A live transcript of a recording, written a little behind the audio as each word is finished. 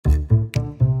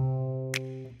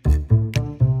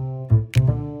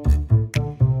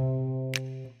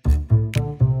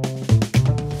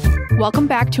Welcome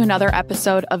back to another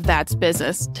episode of That's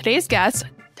Business. Today's guest,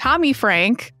 Tommy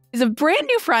Frank, is a brand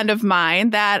new friend of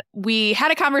mine that we had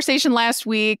a conversation last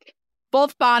week,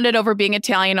 both bonded over being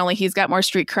Italian, only he's got more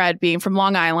street cred being from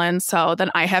Long Island than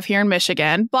I have here in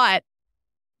Michigan. But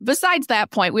besides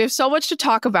that point, we have so much to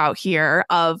talk about here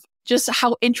of just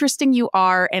how interesting you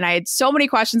are. And I had so many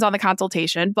questions on the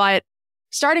consultation. But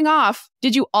starting off,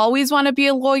 did you always want to be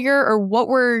a lawyer, or what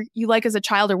were you like as a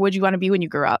child, or what did you want to be when you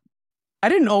grew up? I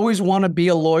didn't always want to be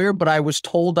a lawyer, but I was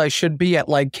told I should be at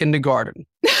like kindergarten.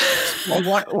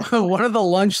 One of the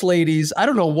lunch ladies, I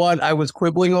don't know what I was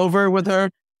quibbling over with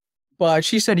her, but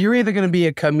she said, you're either going to be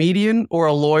a comedian or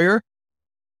a lawyer.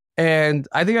 And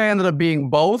I think I ended up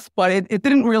being both, but it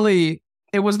didn't really,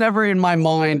 it was never in my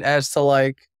mind as to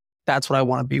like, that's what I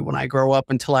want to be when I grow up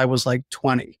until I was like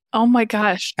 20. Oh my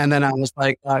gosh. And then I was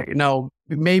like,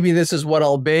 maybe this is what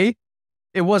I'll be.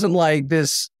 It wasn't like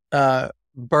this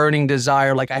burning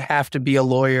desire, like I have to be a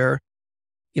lawyer,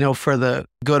 for the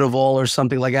good of all or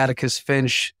something like Atticus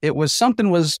Finch. It was so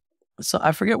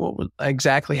I forget what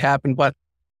exactly happened, but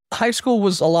high school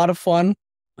was a lot of fun.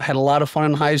 I had a lot of fun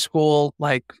in high school.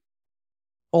 Like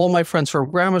all my friends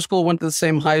from grammar school went to the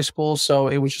same high school. So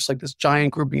it was just like this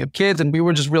giant grouping of kids and we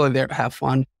were just really there to have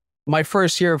fun. My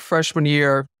first year, freshman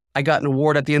year, I got an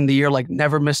award at the end of the year, like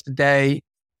never missed a day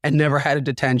and never had a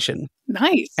detention.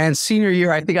 Nice. And senior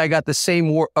year, I think I got the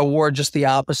same award, just the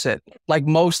opposite. Like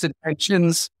most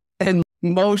detentions and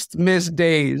most missed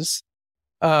days.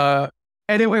 And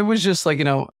it was just like,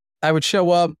 I would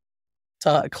show up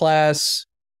to class,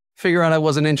 figure out I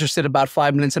wasn't interested about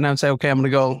 5 minutes, and I would say, okay, I'm going to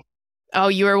go. Oh,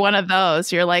 you were one of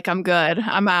those. You're like, I'm good.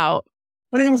 I'm out.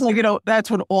 But it was like,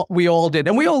 that's what we all did.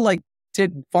 And we all like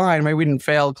did fine. Right? We didn't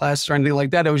fail classes or anything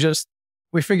like that. It was just,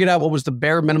 we figured out what was the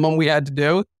bare minimum we had to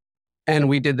do. And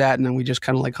we did that. And then we just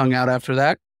kind of like hung out after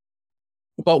that.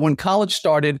 But when college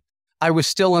started, I was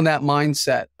still in that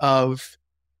mindset of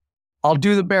I'll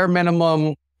do the bare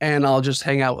minimum and I'll just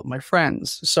hang out with my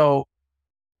friends. So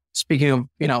speaking of,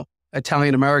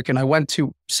 Italian American, I went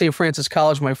to St. Francis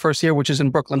College my first year, which is in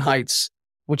Brooklyn Heights,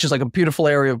 which is like a beautiful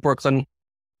area of Brooklyn.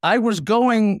 I was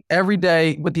going every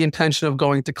day with the intention of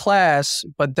going to class,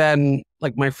 but then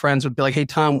like my friends would be like, hey,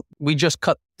 Tom, we just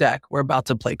cut the deck. We're about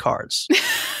to play cards.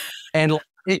 And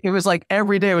it was like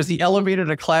every day it was the elevator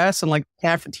to class and like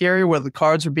cafeteria where the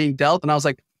cards were being dealt. And I was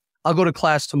like, I'll go to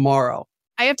class tomorrow.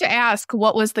 I have to ask,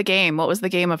 what was the game? What was the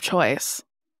game of choice?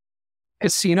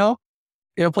 Casino.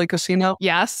 You ever play casino?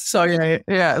 Yes. So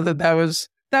yeah, that was.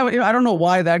 I don't know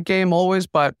why that game always,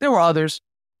 but there were others.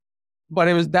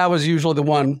 But that was usually the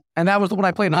one. And that was the one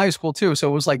I played in high school too. So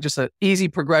it was like just an easy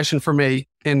progression for me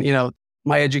in,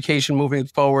 my education moving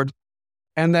forward.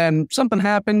 And then something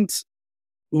happened.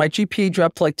 My GPA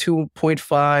dropped to like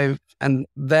 2.5 and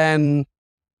then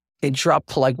it dropped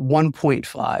to like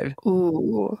 1.5.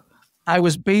 Ooh. I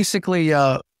was basically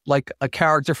like a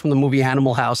character from the movie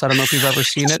Animal House. I don't know if you've ever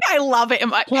seen it. I love it.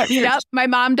 My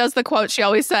mom does the quote. She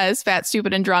always says, fat,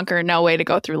 stupid, and drunk are no way to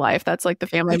go through life. That's like the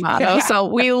family motto. So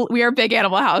we are big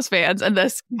Animal House fans in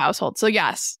this household. So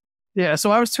yes. Yeah.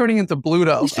 So I was turning into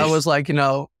Bluto. I was like,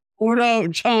 Ordo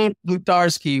John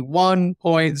Blutarski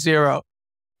 1.0.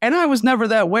 And I was never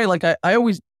that way. Like I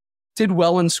always did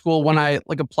well in school when I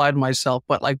like applied myself,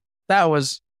 but like that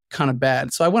was kind of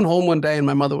bad. So I went home one day and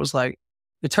my mother was like,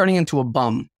 you're turning into a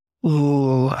bum.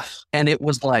 Ooh. And it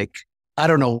was like, I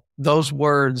don't know, those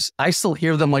words, I still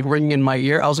hear them like ringing in my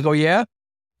ear. I was like, oh yeah.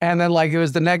 And then like, it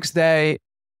was the next day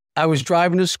I was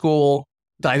driving to school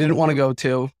that I didn't want to go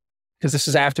to because this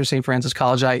is after St. Francis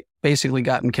College. I basically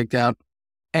gotten kicked out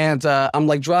and I'm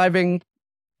like driving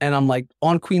and I'm like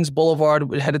on Queens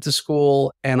Boulevard, headed to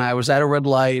school. And I was at a red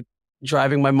light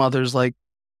driving my mother's like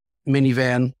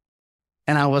minivan.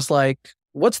 And I was like,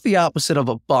 what's the opposite of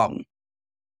a bum?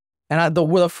 And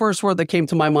the first word that came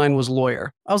to my mind was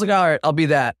lawyer. I was like, all right, I'll be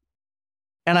that.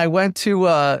 And I went to,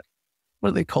 what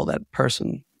do they call that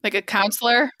person? Like a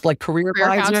counselor? Like career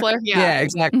advisor? Counselor? Yeah,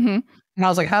 exactly. Mm-hmm. And I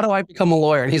was like, how do I become a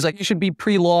lawyer? And he's like, you should be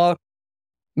pre-law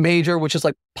major, which is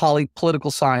like political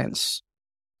science.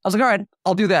 I was like, all right,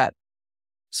 I'll do that.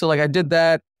 So like I did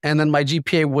that. And then my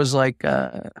GPA was like,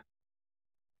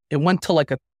 it went to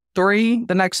like a 3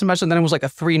 the next semester. And then it was like a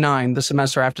 3.9 the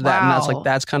semester after that. Wow. And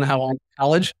that's kind of how I went to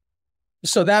college.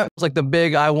 So that was like the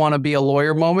big, I want to be a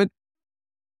lawyer moment.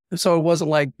 So it wasn't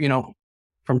like,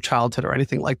 from childhood or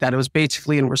anything like that. It was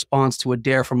basically in response to a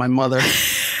dare from my mother.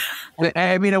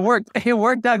 I mean, it worked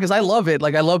out because I love it.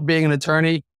 Like I love being an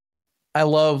attorney. I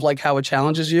love like how it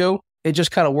challenges you. it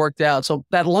just kind of worked out. So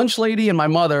that lunch lady and my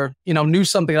mother, knew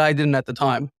something that I didn't at the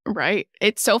time. Right.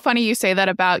 It's so funny you say that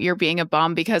about your being a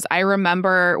bum, because I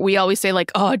remember we always say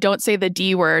like, oh, don't say the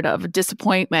D word of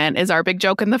disappointment is our big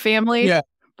joke in the family. Yeah.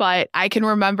 But I can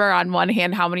remember on one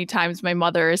hand how many times my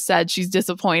mother has said she's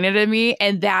disappointed in me.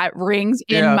 And that rings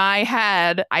in my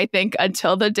head, I think,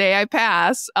 until the day I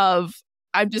pass of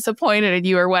I'm disappointed in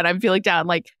you, or when I'm feeling down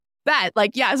like that.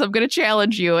 Like, yes, I'm going to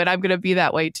challenge you and I'm going to be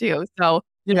that way too. So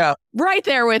yeah, right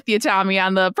there with you, Tommy,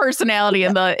 on the personality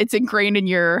and it's ingrained in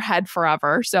your head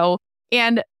forever. So,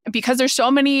 and because there's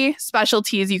so many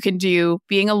specialties you can do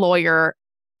being a lawyer,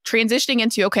 transitioning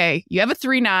into, okay, you have a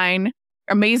 3.9.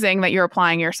 Amazing that you're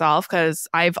applying yourself, because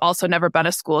I've also never been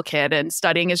a school kid and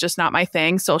studying is just not my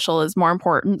thing. Social is more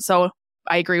important. So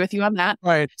I agree with you on that.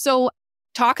 Right. So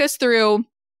talk us through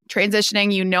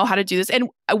transitioning. You know how to do this. And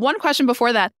one question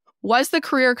before that, was the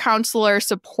career counselor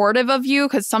supportive of you?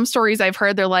 Because some stories I've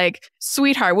heard, they're like,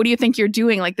 sweetheart, what do you think you're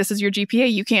doing? Like, this is your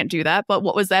GPA. You can't do that. But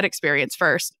what was that experience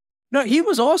first? No, he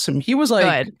was awesome. He was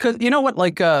like, because you know what,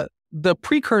 like the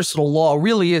precursor to law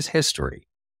really is history.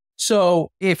 So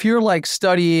if you're like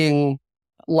studying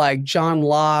like John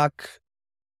Locke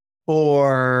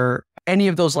or any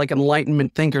of those like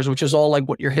Enlightenment thinkers, which is all like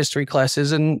what your history class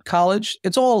is in college,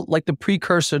 it's all like the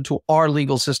precursor to our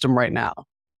legal system right now.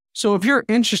 So if you're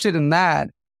interested in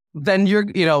that, then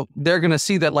they're going to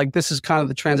see that like this is kind of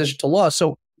the transition to law.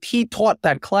 So he taught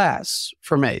that class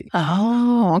for me.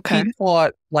 Oh, okay. He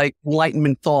taught like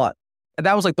Enlightenment thought. And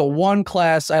that was like the one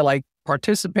class I like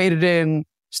participated in.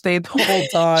 Stayed the whole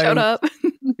time. Showed up.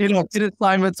 Did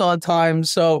assignments on time.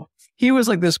 So he was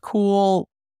like this cool,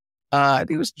 I think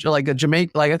he was like a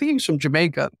Jamaican, like I think he was from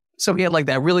Jamaica. So he had like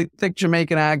that really thick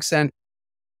Jamaican accent.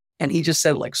 And he just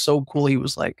said like so cool. He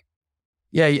was like,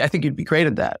 yeah, I think you'd be great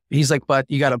at that. He's like, but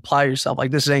you got to apply yourself.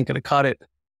 Like this ain't going to cut it.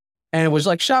 And it was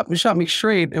like, shot me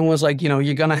straight and was like,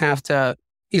 you're going to have to,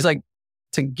 he's like,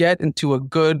 to get into a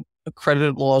good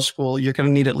accredited law school, you're going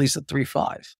to need at least a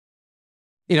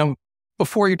 3.5.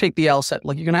 Before you take the LSAT,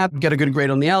 like you're going to have to get a good grade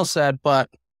on the LSAT, but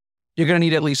you're going to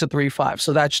need at least a 3.5.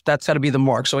 So that's got to be the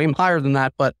mark. So aim higher than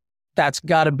that, but that's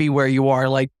got to be where you are.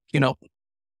 Like,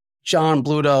 John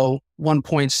Bluto,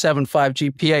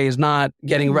 1.75 GPA is not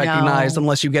getting recognized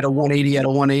unless you get a 180 at a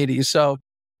 180. So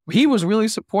he was really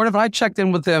supportive. I checked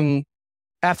in with him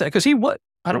after, because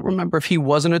I don't remember if he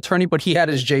was an attorney, but he had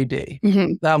his JD.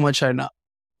 Mm-hmm. That much I know.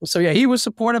 So yeah, he was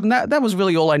supportive. And that was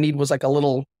really all I need was like a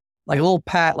little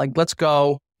pat, like, let's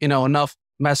go, enough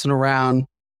messing around.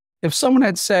 If someone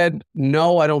had said,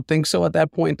 no, I don't think so at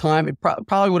that point in time, it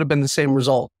probably would have been the same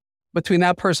result. Between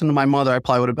that person and my mother, I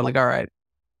probably would have been like, all right,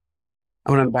 I'm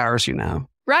going to embarrass you now.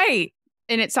 Right.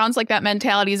 And it sounds like that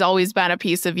mentality has always been a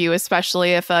piece of you,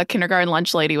 especially if a kindergarten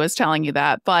lunch lady was telling you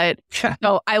that. But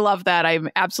no, I love that. I'm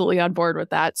absolutely on board with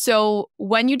that. So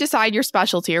when you decide your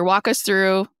specialty, or walk us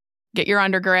through, get your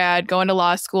undergrad, go into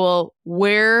law school,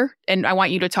 and I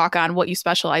want you to talk on what you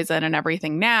specialize in and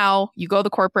everything now. You go the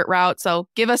corporate route. So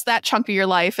give us that chunk of your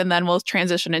life, and then we'll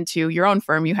transition into your own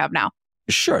firm you have now.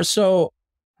 Sure. So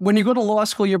when you go to law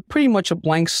school, you're pretty much a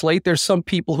blank slate. There's some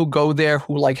people who go there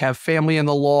who like have family in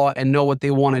the law and know what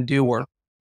they want to do, or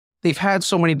they've had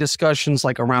so many discussions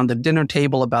like around the dinner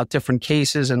table about different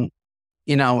cases. And,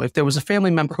 if there was a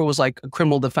family member who was like a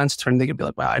criminal defense attorney, they could be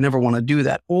like, wow, I never want to do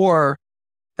that. Or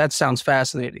that sounds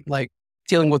fascinating, like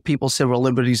dealing with people's civil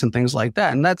liberties and things like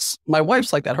that. And my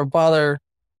wife's like that. Her father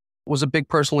was a big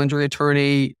personal injury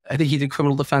attorney. I think he did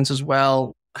criminal defense as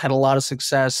well, had a lot of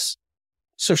success.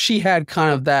 So she had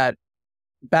kind of that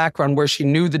background where she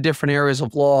knew the different areas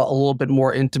of law a little bit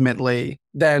more intimately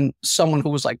than someone who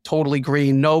was like totally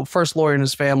green, no first lawyer in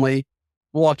his family,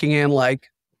 walking in like,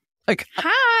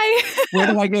 hi, where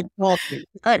do I get coffee?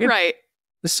 Right.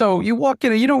 So you walk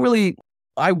in and you don't really,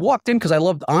 I walked in because I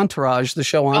loved Entourage, the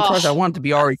show Entourage. I wanted to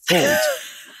be Ari Gold,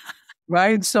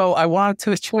 right? So I wanted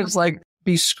to just like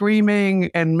be screaming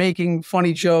and making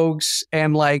funny jokes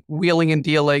and like wheeling and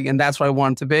dealing. And that's what I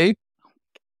wanted to be.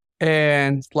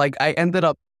 And like, I ended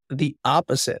up the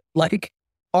opposite. Like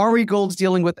Ari Gold's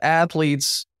dealing with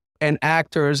athletes and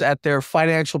actors at their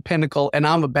financial pinnacle, and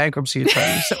I'm a bankruptcy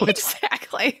attorney. So it's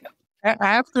exactly.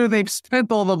 After they've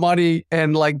spent all the money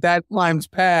and like that time's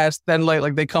passed, then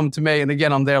like they come to me, and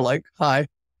again, I'm there like, hi.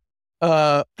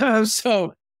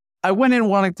 So I went in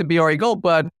wanting to be Ari Gold,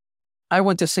 but I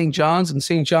went to St. John's, and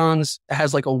St. John's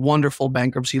has like a wonderful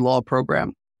bankruptcy law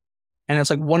program. And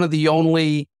it's like one of the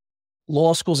only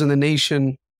law schools in the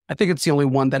nation. I think it's the only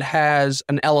one that has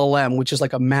an LLM, which is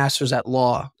like a master's at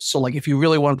law. So like if you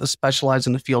really wanted to specialize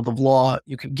in the field of law,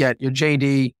 you could get your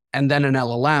JD and then an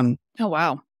LLM. Oh,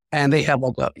 wow. And they have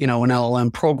like an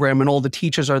LLM program, and all the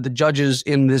teachers are the judges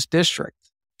in this district.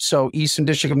 So Eastern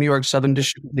District of New York, Southern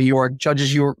District of New York,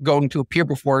 judges you're going to appear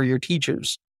before your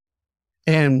teachers.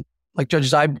 And like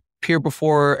judges I appear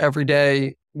before every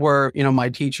day were, my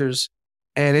teachers.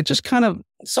 And it just kind of,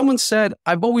 someone said,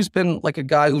 I've always been like a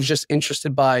guy who's just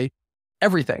interested by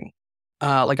everything.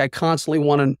 Like I constantly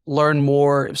want to learn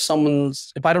more.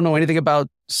 If I don't know anything about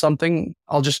something,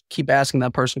 I'll just keep asking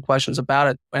that person questions about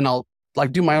it. And I'll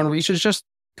like do my own research just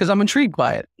because I'm intrigued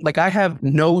by it. Like I have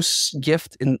no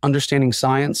gift in understanding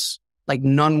science, like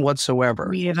none whatsoever.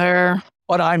 Me either.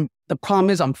 But the problem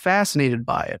is I'm fascinated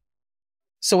by it.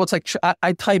 So it's like,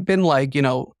 I type in like,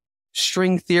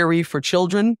 string theory for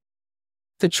children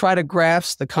to try to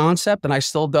grasp the concept, and I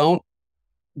still don't.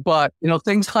 But,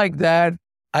 things like that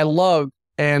I love.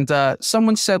 And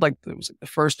someone said like, it was like the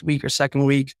first week or second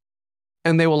week,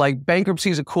 and they were like,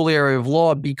 bankruptcy is a cool area of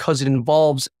law because it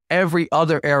involves every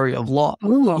other area of law.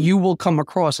 Ooh. You will come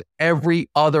across every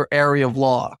other area of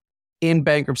law in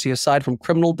bankruptcy aside from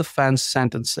criminal defense,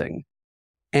 sentencing,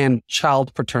 and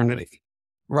child paternity,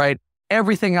 right?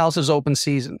 Everything else is open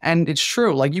season. And it's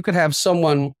true. Like you could have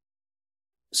someone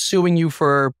suing you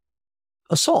for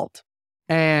assault,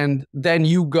 and then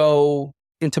you go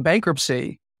into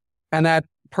bankruptcy, and that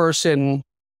person,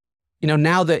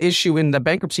 now the issue in the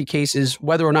bankruptcy case is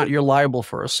whether or not you're liable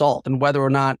for assault and whether or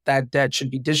not that debt should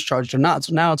be discharged or not.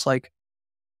 So now it's like,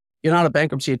 you're not a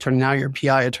bankruptcy attorney. Now you're a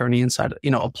PI attorney inside,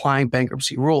 applying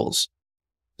bankruptcy rules.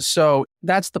 So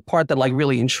that's the part that like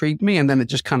really intrigued me. And then it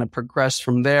just kind of progressed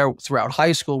from there throughout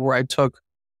high school, where I took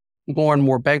more and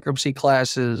more bankruptcy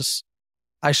classes.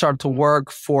 I started to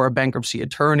work for a bankruptcy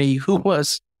attorney who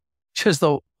was just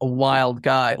a wild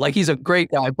guy. Like he's a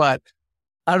great guy, but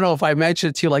I don't know if I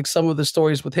mentioned to you like some of the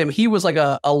stories with him. He was like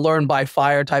a learn by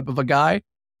fire type of a guy.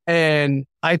 And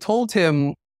I told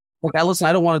him, okay, listen,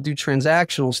 I don't want to do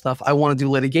transactional stuff. I want to do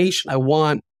litigation. I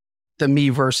want the me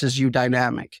versus you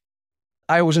dynamic.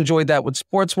 I always enjoyed that with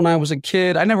sports when I was a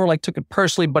kid. I never like took it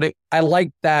personally, but I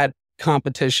liked that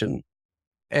competition.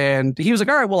 And he was like,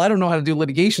 all right, well, I don't know how to do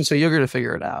litigation, so you're going to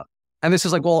figure it out. And this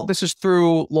is like, well, this is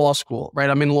through law school, right?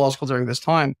 I'm in law school during this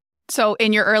time. So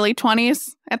in your early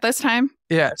 20s at this time?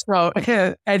 Yeah. So,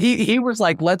 and he was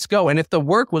like, let's go. And if the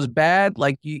work was bad,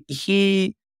 like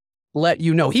he let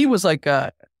you know. He was like,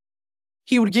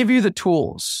 he would give you the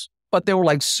tools, but there were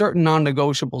like certain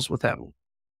non-negotiables with him.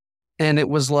 And it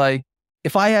was like,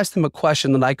 if I asked him a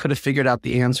question that I could have figured out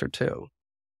the answer to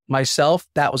myself,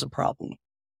 that was a problem.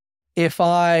 If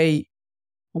I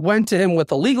went to him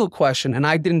with a legal question and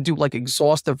I didn't do like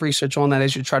exhaustive research on that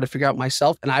issue to try to figure out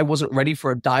myself, and I wasn't ready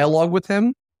for a dialogue with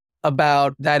him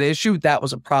about that issue, that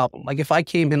was a problem. Like if I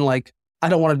came in like, I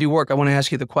don't want to do work, I want to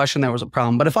ask you the question, that was a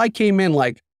problem. But if I came in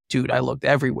like, dude, I looked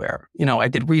everywhere, I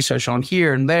did research on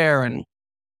here and there and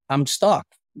I'm stuck,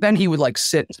 then he would like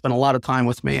sit and spend a lot of time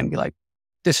with me and be like,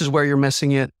 this is where you're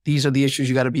missing it. These are the issues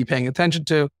you got to be paying attention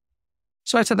to.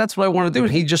 So I said, that's what I want to do.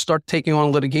 And he just started taking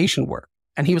on litigation work.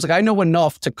 And he was like, I know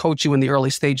enough to coach you in the early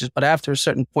stages, but after a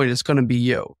certain point, it's going to be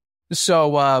you.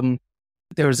 So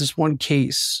there was this one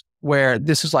case where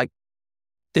this is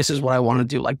what I want to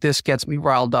do. Like this gets me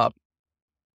riled up.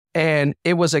 And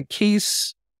it was a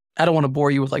case, I don't want to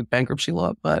bore you with like bankruptcy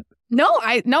law, but. No,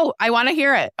 I want to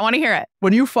hear it.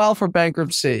 When you file for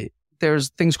bankruptcy, there's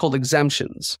things called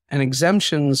exemptions. And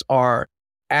exemptions are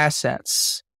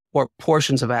assets or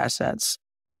portions of assets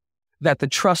that the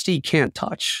trustee can't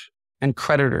touch and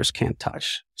creditors can't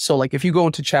touch. So like if you go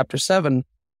into Chapter 7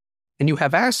 and you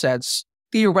have assets,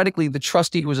 theoretically, the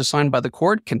trustee who was assigned by the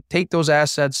court can take those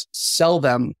assets, sell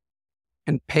them,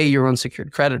 and pay your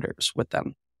unsecured creditors with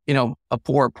them. A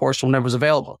poor portion whenever it's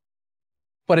available.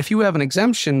 But if you have an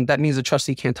exemption, that means the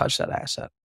trustee can't touch that asset.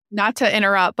 Not to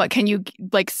interrupt, but can you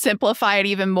like simplify it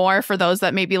even more for those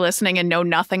that may be listening and know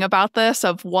nothing about this,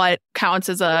 of what counts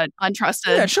as an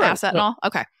untrusted asset and all?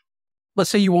 Okay. Let's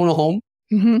say you own a home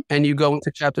and you go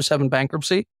into Chapter 7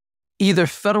 bankruptcy. Either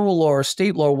federal law or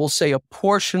state law will say a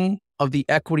portion of the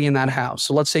equity in that house.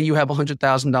 So let's say you have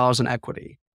 $100,000 in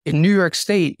equity. In New York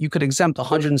State, you could exempt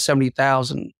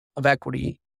 $170,000 of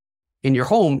equity in your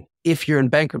home if you're in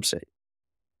bankruptcy.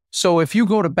 So if you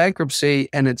go to bankruptcy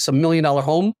and it's $1 million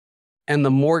home and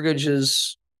the mortgage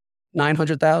is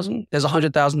 $900,000, there's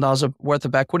 $100,000 worth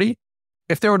of equity.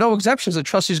 If there were no exemptions, the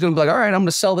trustee is going to be like, all right, I'm going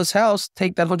to sell this house,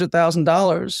 take that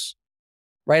 $100,000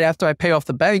 right after I pay off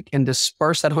the bank and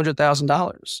disperse that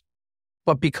 $100,000.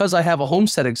 But because I have a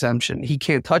homestead exemption, he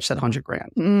can't touch that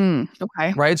 $100,000.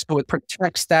 Okay. Right. So it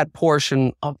protects that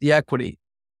portion of the equity.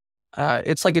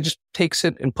 It's like it just takes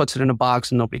it and puts it in a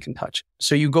box and nobody can touch it.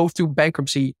 So you go through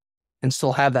bankruptcy and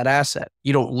still have that asset.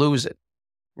 You don't lose it.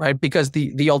 right? Because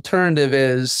the alternative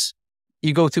is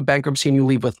you go through bankruptcy and you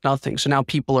leave with nothing. So now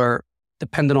people are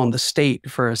dependent on the state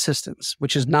for assistance,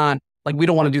 which is not like, we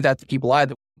don't want to do that to people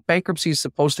either. Bankruptcy is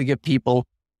supposed to give people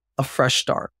a fresh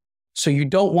start. So you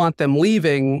don't want them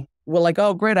leaving. Well, like,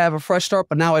 oh, great, I have a fresh start,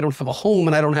 but now I don't have a home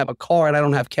and I don't have a car and I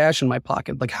don't have cash in my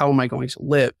pocket. Like, how am I going to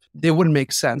live? It wouldn't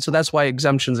make sense. So that's why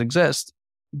exemptions exist.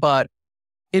 But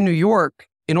in New York,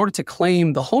 in order to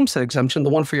claim the homestead exemption, the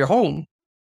one for your home,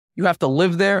 you have to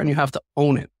live there and you have to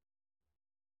own it,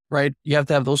 right? You have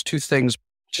to have those two things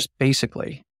just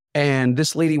basically. And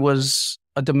this lady was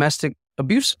a domestic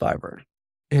abuse survivor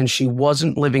and she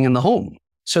wasn't living in the home.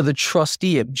 So the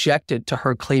trustee objected to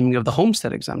her claiming of the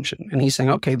homestead exemption. And he's saying,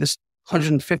 okay, this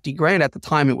 150 grand at the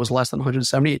time, it was less than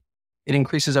 170. It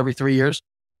increases every 3 years.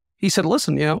 He said,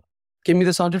 listen, give me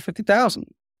this 150,000.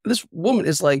 This woman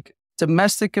is like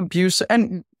domestic abuse.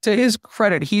 And to his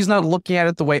credit, he's not looking at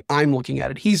it the way I'm looking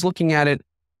at it. He's looking at it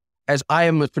as I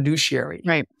am a fiduciary.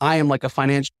 Right. I am like a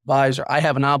financial advisor. I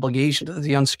have an obligation to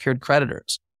the unsecured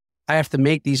creditors. I have to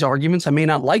make these arguments. I may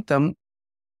not like them.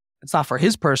 It's not for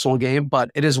his personal gain,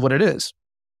 but it is what it is.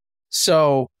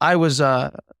 So I was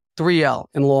 3L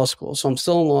in law school. So I'm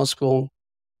still in law school.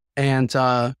 And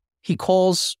he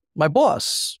calls my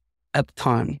boss at the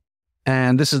time.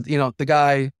 And this is, the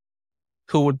guy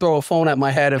who would throw a phone at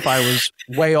my head if I was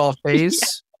way off base. Yeah.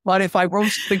 But if I wrote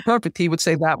something perfect, he would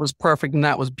say that was perfect and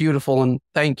that was beautiful and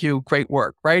thank you, great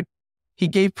work, right? He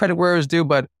gave credit where it was due,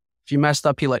 but if you messed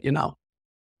up, he let you know.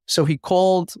 So he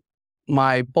called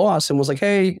my boss and was like,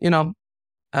 hey,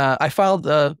 I filed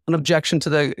an objection to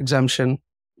the exemption,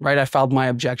 right? I filed my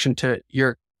objection to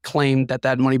your claim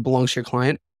that money belongs to your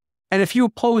client. And if you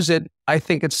oppose it, I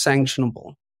think it's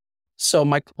sanctionable. So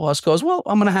my boss goes, well,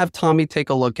 I'm going to have Tommy take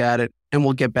a look at it and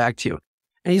we'll get back to you.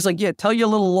 And he's like, yeah, tell your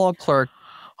little law clerk,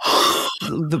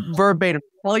 the verbatim,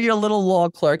 tell your little law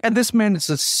clerk. And this man is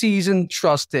a seasoned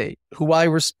trustee who I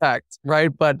respect,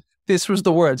 right? But this was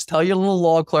the words, tell your little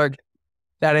law clerk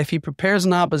that if he prepares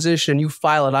an opposition, you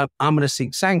file it, I'm going to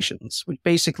seek sanctions, which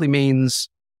basically means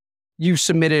you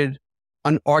submitted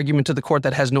an argument to the court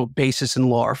that has no basis in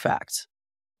law or fact.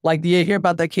 Like, do you hear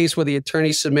about that case where the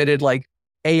attorney submitted like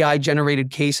AI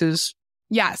generated cases?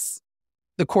 Yes.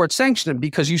 The court sanctioned it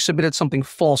because you submitted something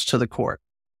false to the court.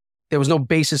 There was no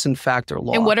basis in fact or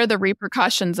law. And what are the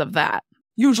repercussions of that?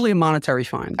 Usually a monetary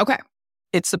fine. Okay.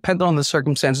 It's dependent on the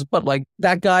circumstances, but like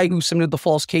that guy who submitted the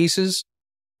false cases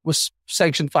was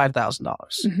sanctioned $5,000,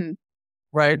 mm-hmm.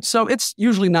 right? So it's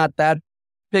usually not that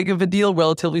big of a deal,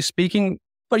 relatively speaking,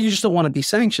 but you just don't want to be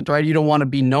sanctioned, right? You don't want to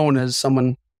be known as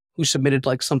someone who submitted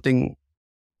like something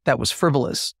that was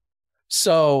frivolous.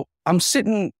 So I'm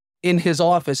sitting in his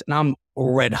office and I'm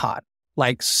red hot,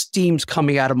 like steam's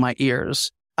coming out of my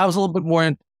ears. I was a little bit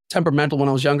more temperamental when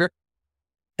I was younger.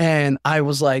 And I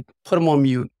was like, put him on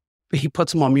mute. He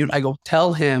puts him on mute. I go,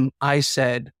 tell him I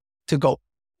said to go.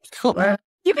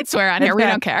 You can swear on here. We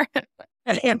don't care.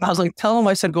 And I was like, tell him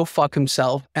I said go fuck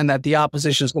himself and that the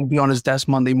opposition is going to be on his desk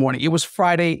Monday morning. It was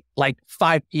Friday, like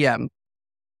 5 p.m.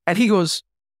 And he goes,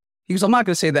 I'm not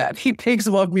going to say that. He takes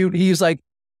him off mute. He's like,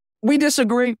 we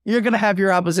disagree. You're going to have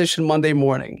your opposition Monday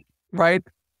morning, right?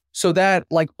 So that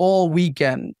like all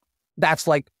weekend, that's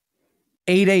like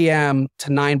 8 a.m.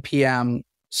 to 9 p.m.,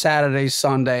 Saturday,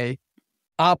 Sunday.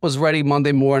 Op was ready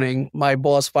Monday morning. My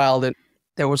boss filed it.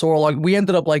 There was all like, we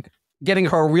ended up like getting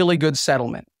her a really good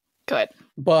settlement. Good.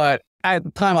 But at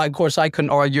the time, of course, I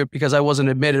couldn't argue it because I wasn't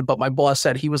admitted. But my boss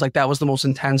said, he was like, that was the most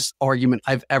intense argument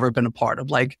I've ever been a part of.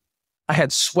 Like, I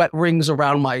had sweat rings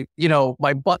around my,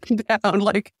 my button down.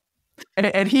 Like,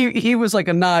 and he was like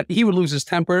he would lose his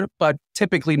temper, but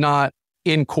typically not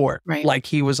in court. Right. Like,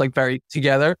 he was like very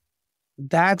together.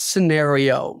 That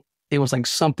scenario, it was like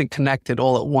something connected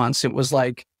all at once. It was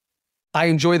like, I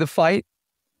enjoy the fight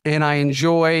and I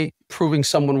enjoy proving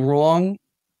someone wrong.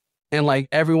 And like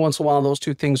every once in a while, those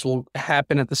two things will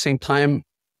happen at the same time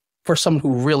for someone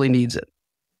who really needs it.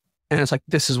 And it's like,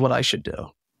 this is what I should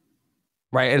do.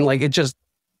 Right. And like, it just,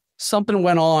 something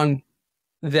went on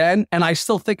then. And I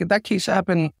still think that case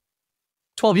happened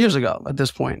 12 years ago at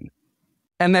this point.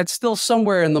 And that's still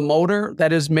somewhere in the motor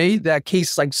that is me. That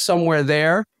case, like somewhere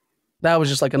there. That was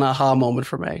just like an aha moment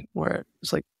for me where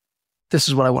it's like, this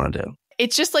is what I want to do.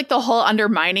 It's just like the whole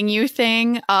undermining you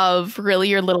thing of really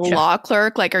your little law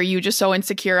clerk. Like, are you just so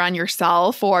insecure on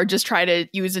yourself or just try to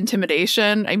use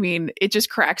intimidation? I mean, it just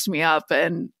cracks me up.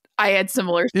 And I had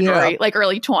similar story, like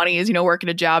early 20s, working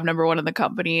a job, number one in the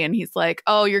company. And he's like,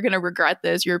 oh, you're going to regret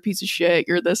this. You're a piece of shit.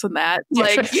 You're this and that.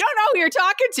 Like, you don't know who you're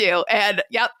talking to. And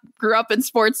grew up in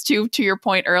sports too, to your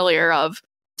point earlier of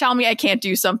tell me I can't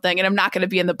do something and I'm not going to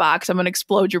be in the box. I'm going to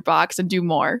explode your box and do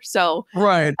more. So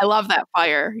Right. I love that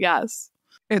fire. Yes.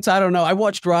 I don't know. I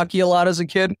watched Rocky a lot as a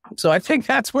kid. So I think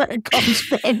that's where it comes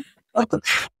from.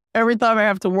 Every time I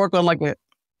have to work on like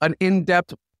an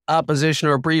in-depth opposition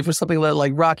or a brief or something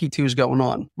like Rocky 2 is going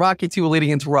on. Rocky 2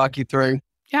 leading into Rocky 3.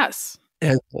 Yes.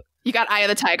 And, you got Eye of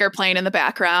the Tiger playing in the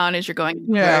background as you're going.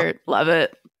 Yeah. Love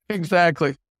it.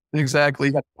 Exactly. You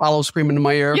got Apollo screaming in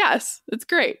my ear. Yes. It's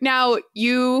great. Now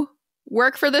you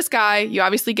work for this guy. You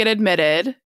obviously get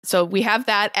admitted. So we have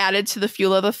that added to the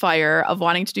fuel of the fire of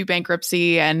wanting to do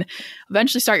bankruptcy and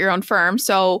eventually start your own firm.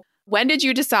 So when did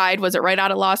you decide? Was it right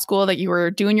out of law school that you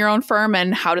were doing your own firm?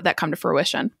 And how did that come to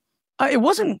fruition? It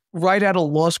wasn't right out of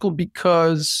law school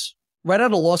because right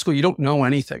out of law school, you don't know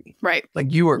anything. Right.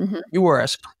 Like you were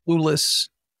as clueless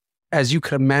as you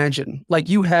could imagine. Like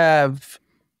you have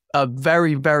a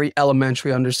very, very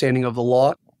elementary understanding of the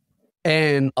law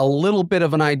and a little bit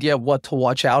of an idea of what to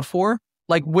watch out for.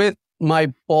 Like with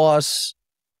my boss,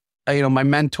 my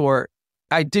mentor,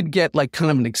 I did get like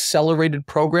kind of an accelerated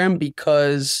program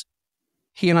because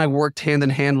he and I worked hand in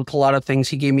hand with a lot of things.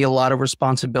 He gave me a lot of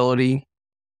responsibility.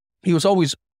 He was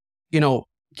always,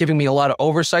 giving me a lot of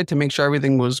oversight to make sure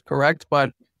everything was correct.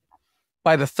 But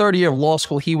by the third year of law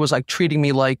school, he was like treating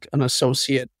me like an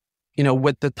associate,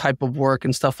 with the type of work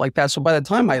and stuff like that. So by the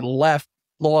time I left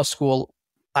law school,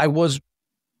 I was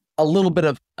a little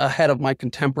bit ahead of my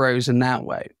contemporaries in that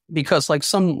way. Because like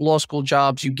some law school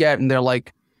jobs you get and they're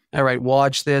like, all right,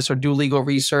 watch this or do legal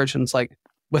research. And it's like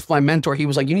with my mentor, he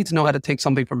was like, you need to know how to take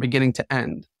something from beginning to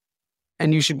end.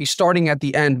 And you should be starting at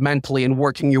the end mentally and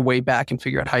working your way back and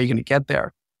figure out how you're going to get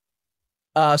there.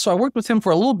 So I worked with him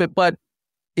for a little bit, but,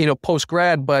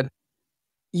 post-grad, but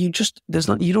you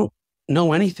don't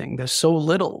know anything. There's so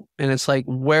little. And it's like,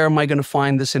 where am I going to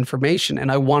find this information? And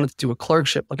I wanted to do a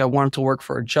clerkship. Like I wanted to work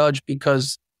for a judge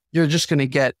because you're just going to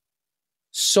get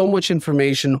so much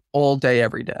information all day,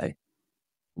 every day,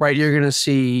 right? You're going to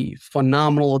see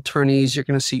phenomenal attorneys. You're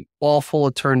going to see awful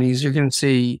attorneys. You're going to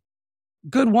see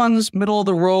good ones, middle of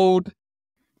the road,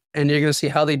 and you're going to see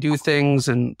how they do things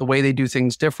and the way they do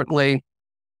things differently.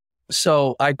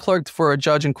 So I clerked for a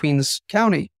judge in Queens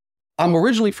County. I'm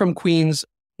originally from Queens,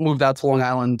 moved out to Long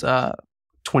Island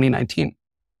 2019.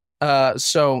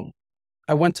 So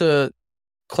I went to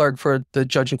clerk for the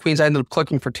judge in Queens. I ended up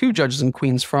clerking for 2 judges in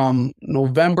Queens from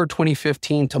November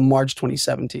 2015 to March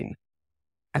 2017.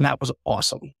 And that was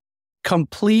awesome.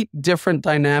 Complete different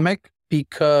dynamic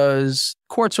because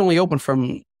courts only open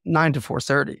from 9 to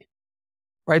 4:30,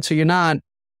 right? So you're not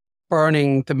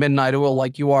burning the midnight oil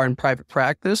like you are in private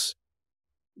practice.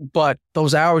 But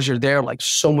those hours you're there, like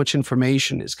so much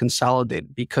information is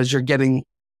consolidated because you're getting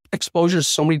exposure to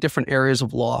so many different areas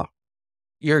of law.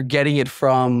 You're getting it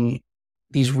from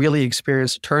these really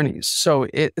experienced attorneys. So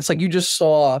it's like you just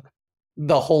saw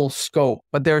the whole scope.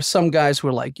 But there are some guys who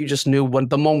are like, you just knew when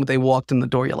the moment they walked in the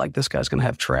door, you're like, this guy's going to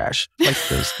have trash. Like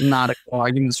there's not a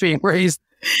argument being raised.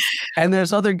 And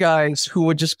there's other guys who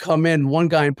would just come in. One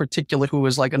guy in particular who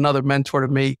was like another mentor to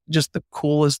me, just the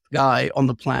coolest guy on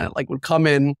the planet, like would come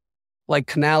in like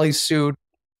Canali suit.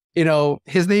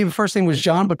 His first name was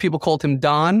John, but people called him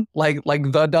Don, like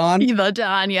the Don. The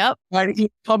Don, yep. Right?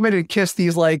 He'd come in and kiss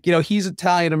these he's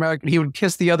Italian American. He would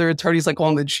kiss the other attorneys like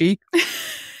on the cheek.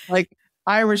 Like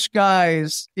Irish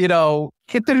guys, it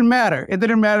didn't matter. It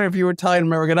didn't matter if you were Italian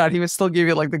American or not. He would still give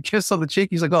you like the kiss on the cheek.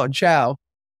 He's like, oh, ciao.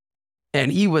 And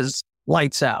he was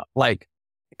lights out, like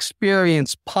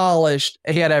experienced, polished.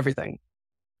 He had everything,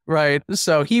 right?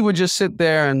 So he would just sit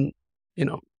there and,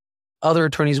 other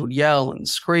attorneys would yell and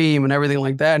scream and everything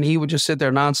like that. And he would just sit there,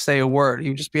 not say a word. He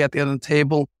would just be at the end of the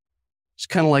table, just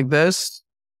kind of like this.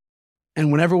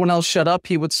 And when everyone else shut up,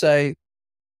 he would say,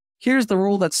 here's the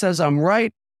rule that says I'm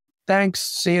right. Thanks.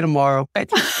 See you tomorrow.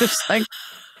 Just like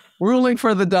ruling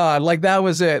for the Don. Like that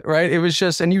was it, right? It was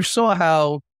just, and you saw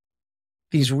how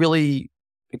these really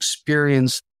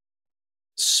experienced,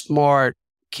 smart,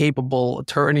 capable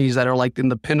attorneys that are like in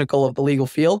the pinnacle of the legal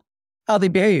field, how they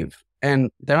behave.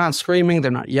 And they're not screaming, they're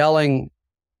not yelling,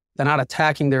 they're not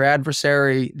attacking their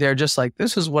adversary. They're just like,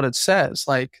 this is what it says.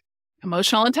 Like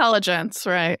emotional intelligence,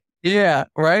 right? Yeah,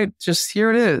 right. Just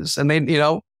here it is. And they,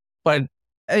 but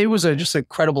it was just an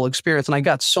incredible experience. And I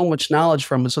got so much knowledge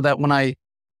from it so that when I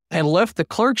left the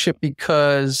clerkship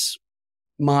because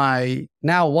my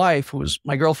now wife, who was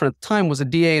my girlfriend at the time, was a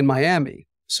DA in Miami.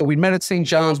 So we met at St.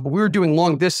 John's, but we were doing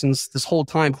long distance this whole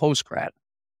time post-grad.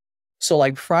 So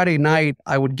like Friday night,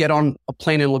 I would get on a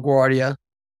plane in LaGuardia,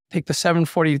 take the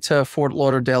 740 to Fort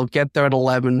Lauderdale, get there at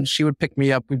 11. She would pick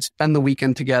me up. We'd spend the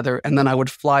weekend together. And then I would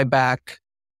fly back,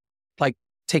 like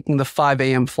taking the 5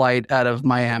 a.m. flight out of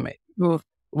Miami. Ooh.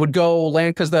 would go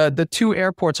land because the two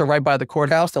airports are right by the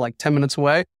courthouse. They're like 10 minutes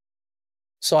away.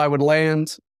 So I would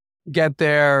land, get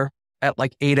there at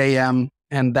like 8 a.m.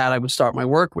 and that I would start my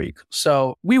work week.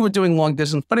 So we were doing long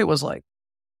distance, but it was like,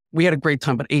 we had a great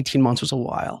time, but 18 months was a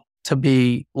while to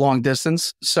be long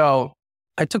distance. So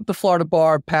I took the Florida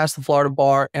bar, passed the Florida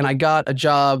bar, and I got a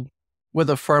job with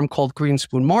a firm called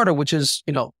Greenspoon Marta, which is,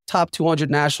 top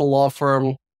 200 national law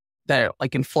firm that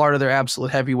like in Florida, they're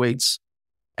absolute heavyweights.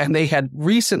 And they had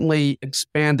recently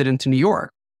expanded into New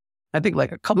York. I think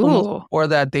like a couple months before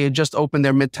that, they had just opened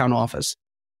their Midtown office.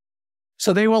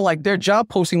 So they were like, their job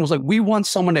posting was like, we want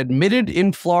someone admitted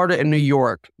in Florida and New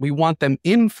York. We want them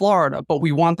in Florida, but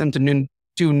we want them to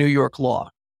do New York law.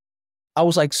 I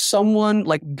was like, someone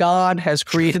like God has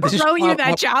created this. Throw you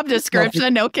that job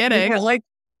description. No kidding. Yeah, like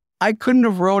I couldn't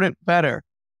have wrote it better.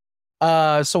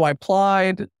 So I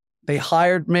applied, they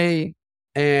hired me,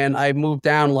 and I moved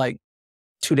down like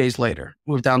 2 days later,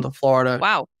 moved down to Florida.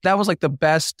 Wow. That was like the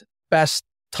best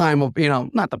time of,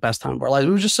 not the best time of our lives. It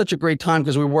was just such a great time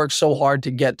because we worked so hard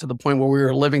to get to the point where we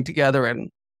were living together and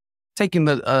taking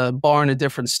the bar in a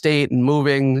different state and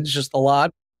moving. It's just a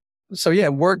lot. So yeah,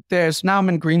 worked there. So now I'm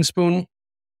in Greenspoon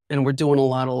and we're doing a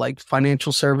lot of like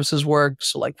financial services work.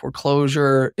 So like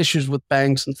foreclosure, issues with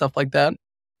banks and stuff like that.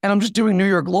 And I'm just doing New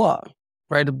York law,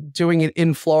 right? I'm doing it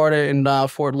in Florida in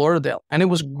Fort Lauderdale. And it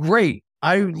was great.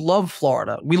 I love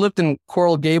Florida. We lived in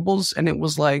Coral Gables and it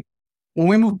was like, when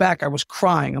we moved back, I was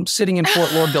crying. I'm sitting in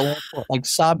Fort Lauderdale, like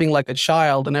sobbing like a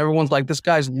child. And everyone's like, this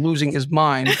guy's losing his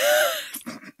mind,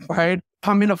 right?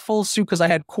 I'm in a full suit because I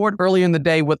had court early in the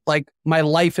day with like my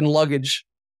life and luggage,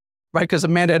 right? Because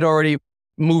Amanda had already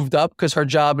moved up because her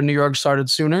job in New York started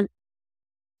sooner.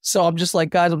 So I'm just like,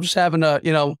 guys, I'm just having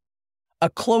a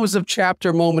close of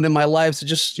chapter moment in my life. So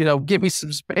just, give me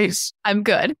some space. I'm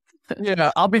good.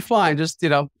 Yeah, I'll be fine. Just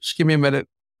give me a minute.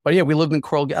 But yeah, we lived in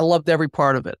Coral. I loved every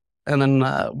part of it. And then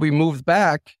we moved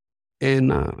back in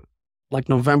like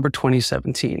November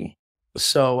 2017.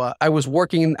 So I was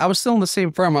still in the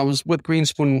same firm. I was with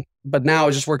Greenspoon, but now I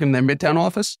was just working in their Midtown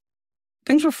office.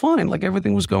 Things were fine. Like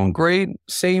everything was going great.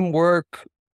 Same work,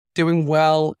 doing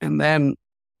well. And then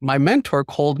my mentor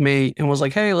called me and was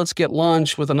like, hey, let's get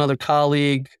lunch with another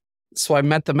colleague. So I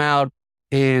met them out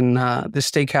in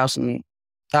this steakhouse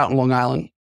out in Long Island.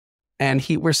 And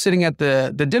we're sitting at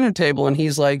the dinner table and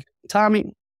he's like,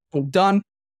 Tommy, I'm done.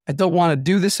 I don't want to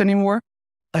do this anymore.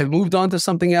 I've moved on to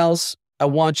something else. I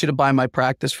want you to buy my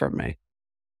practice from me.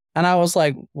 And I was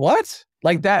like, what?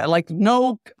 Like that? Like,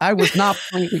 no, I was not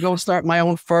planning to go start my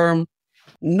own firm.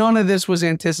 None of this was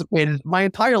anticipated. My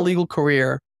entire legal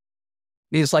career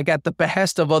is like at the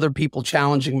behest of other people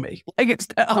challenging me. Like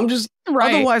I'm just,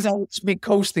 right. Otherwise I would be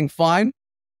coasting fine.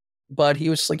 But he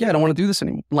was just like, yeah, I don't want to do this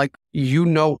anymore. Like,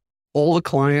 all the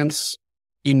clients,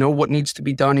 what needs to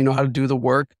be done, you know how to do the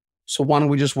work. So why don't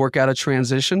we just work out a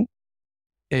transition?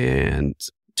 And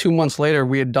 2 months later,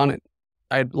 we had done it.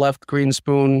 I had left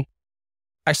Greenspoon.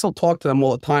 I still talk to them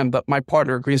all the time, but my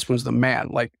partner at Greenspoon's the man.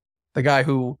 Like the guy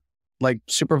who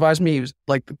supervised me, he was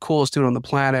like the coolest dude on the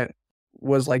planet,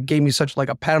 was like, gave me such like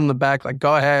a pat on the back, like,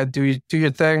 go ahead, do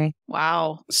your thing.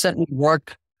 Wow. Sent me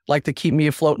work, like to keep me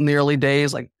afloat in the early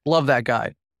days. Like, love that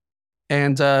guy.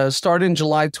 And started in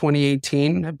July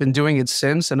 2018. I've been doing it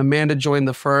since. And Amanda joined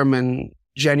the firm in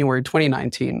January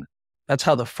 2019. That's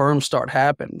how the firm start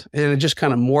happened. And it just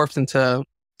kind of morphed into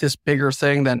this bigger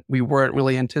thing that we weren't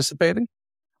really anticipating.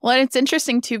 Well, and it's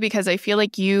interesting too, because I feel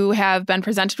like you have been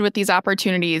presented with these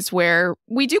opportunities where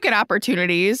we do get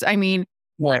opportunities. I mean,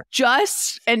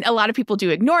 and a lot of people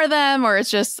do ignore them, or it's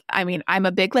just, I mean, I'm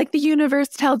a big, like the universe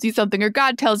tells you something or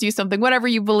God tells you something, whatever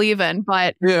you believe in.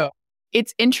 But yeah,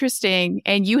 it's interesting.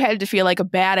 And you had to feel like a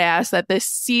badass that this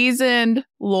seasoned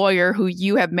lawyer who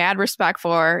you have mad respect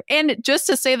for, and just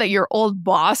to say that your old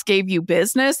boss gave you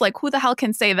business, like who the hell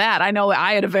can say that? I know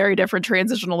I had a very different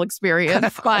transitional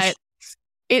experience, but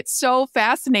it's so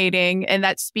fascinating. And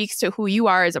that speaks to who you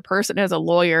are as a person, as a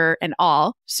lawyer and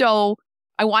all. So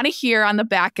I want to hear on the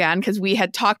back end, because we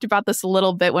had talked about this a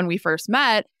little bit when we first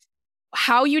met,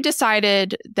 how you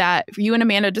decided that you and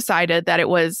Amanda decided that it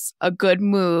was a good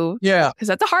move. Yeah. Because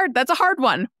that's a hard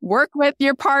one. Work with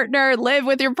your partner, live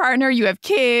with your partner, you have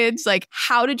kids. Like,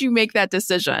 how did you make that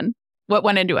decision? What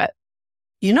went into it?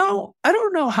 I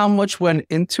don't know how much went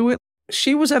into it.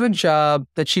 She was at a job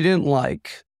that she didn't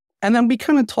like. And then we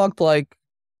kind of talked like,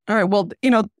 all right, well,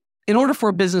 in order for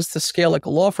a business to scale like a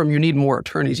law firm, you need more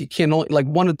attorneys. You can't only, like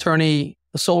one attorney,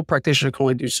 a sole practitioner can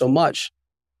only do so much.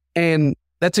 And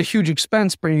that's a huge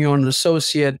expense bringing on an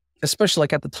associate, especially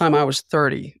like at the time I was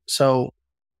 30. So,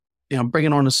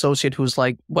 bringing on an associate who's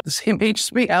like, what, the same age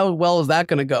as me? How well is that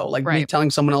going to go? Like me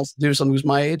telling someone else to do something who's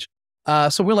my age.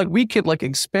 So we're like, we could like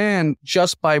expand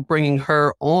just by bringing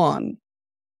her on.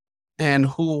 And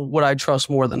who would I trust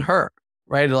more than her?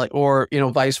 Right. Like, or,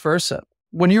 vice versa.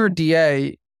 When you're a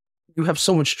DA, you have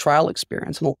so much trial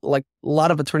experience. And like a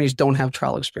lot of attorneys don't have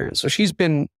trial experience. So she's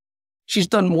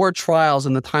done more trials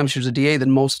in the time she was a DA than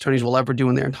most attorneys will ever do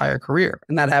in their entire career.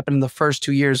 And that happened in the first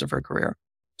 2 years of her career.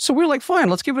 So we were like, fine,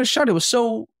 let's give it a shot. It was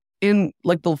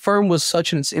the firm was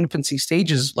such in its infancy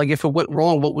stages. Like if it went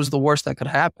wrong, what was the worst that could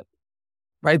happen?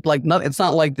 Right? Like it's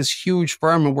not like this huge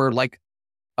firm and we're like,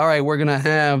 all right, we're going to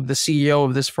have the CEO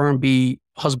of this firm be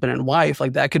husband and wife.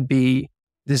 Like that could be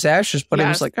disastrous, but It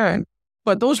was like, all right.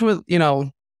 But those were,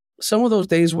 some of those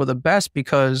days were the best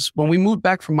because when we moved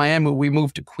back from Miami, we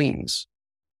moved to Queens,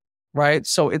 right?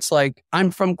 So it's like,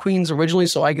 I'm from Queens originally,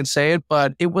 so I could say it,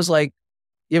 but it was like,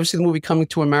 you ever see the movie Coming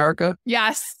to America?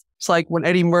 Yes. It's like when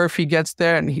Eddie Murphy gets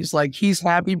there and he's like, he's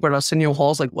happy, but Arsenio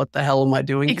Hall's like, what the hell am I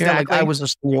doing here? Like I was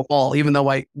Arsenio Hall, even though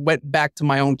I went back to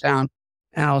my own town.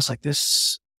 And I was like,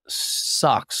 this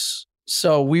sucks.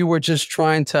 So we were just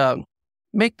trying to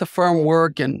make the firm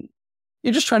work, and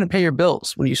you're just trying to pay your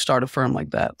bills when you start a firm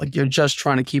like that. Like you're just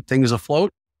trying to keep things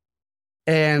afloat.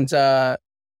 And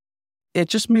it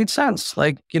just made sense.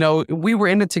 Like, we were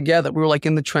in it together. We were like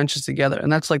in the trenches together.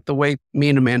 And that's like the way me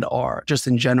and Amanda are just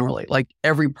in generally. Like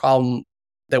every problem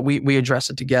that we address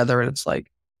it together. And it's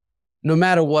like, no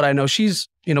matter what, I know she's,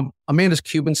 Amanda's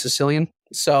Cuban Sicilian.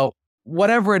 So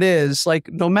whatever it is, like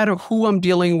no matter who I'm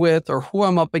dealing with or who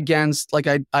I'm up against, like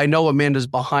I know Amanda's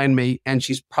behind me and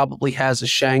she's probably has a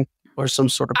shank or some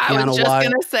sort of piano wire. I was just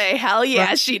going to say, hell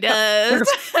yeah, she does.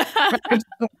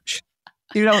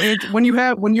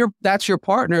 When that's your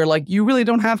partner, like you really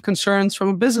don't have concerns from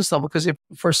a business level. Because if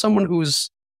for someone who's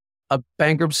a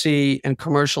bankruptcy and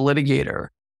commercial litigator,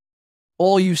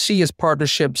 all you see is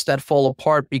partnerships that fall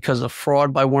apart because of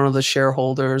fraud by one of the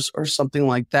shareholders or something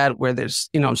like that, where there's,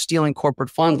 stealing corporate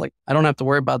funds. Like I don't have to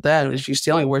worry about that. If she's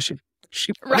stealing, where she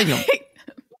putting them?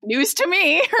 News to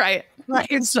me, right?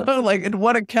 Right. So like in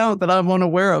what account that I'm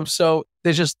unaware of. So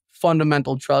there's just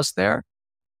fundamental trust there.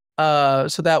 So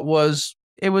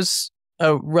it was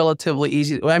a relatively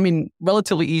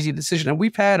easy decision. And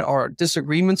we've had our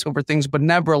disagreements over things, but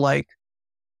never like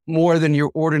more than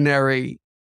your ordinary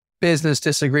business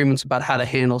disagreements about how to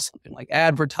handle something like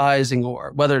advertising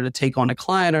or whether to take on a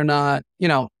client or not.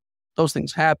 Those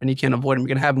things happen. You can't avoid them. You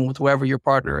can have them with whoever your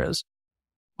partner is.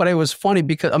 But it was funny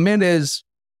because Amanda is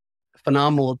a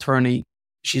phenomenal attorney.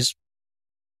 She's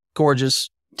gorgeous.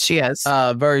 She is.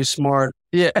 Very smart.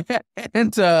 Yeah.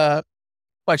 And,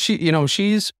 but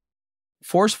she's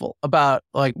forceful about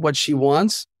like what she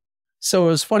wants. So it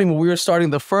was funny when we were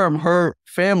starting the firm, her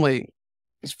family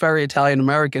is very Italian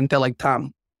American. They're like,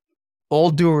 Tom, all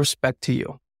due respect to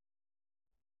you,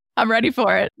 I'm ready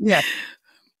for it. Yeah.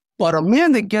 But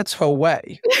Amanda gets her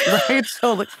way. Right.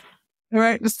 So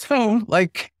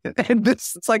like, and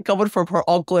this, it's like coming from her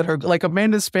uncle and her, like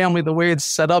Amanda's family, the way it's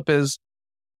set up is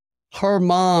her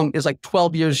mom is like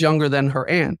 12 years younger than her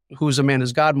aunt, who's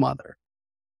Amanda's godmother.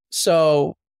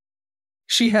 So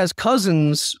she has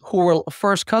cousins who were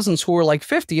first cousins who were like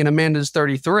 50 and Amanda's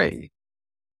 33.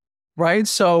 Right.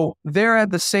 So they're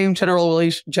at the same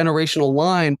generational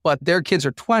line, but their kids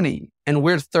are 20 and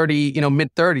we're 30,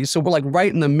 mid 30s. So we're like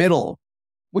right in the middle,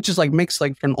 which is like makes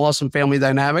like an awesome family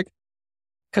dynamic.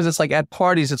 Cause it's like at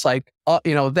parties, it's like,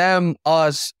 them,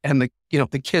 us, and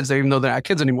the kids, even though they're not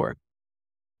kids anymore.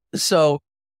 So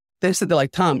they said, they're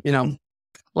like, Tom,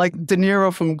 like De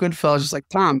Niro from Goodfellas, just like,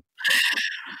 Tom,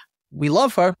 we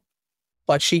love her,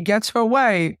 but she gets her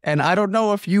way. And I don't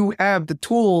know if you have the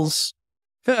tools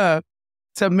to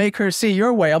make her see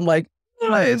your way. I'm like,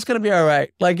 it's going to be all right.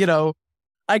 Like,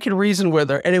 I can reason with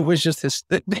her. And it was just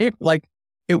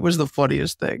it was the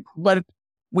funniest thing. But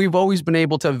we've always been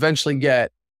able to eventually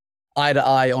get eye to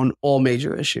eye on all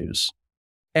major issues.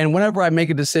 And whenever I make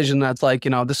a decision that's like,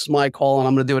 this is my call and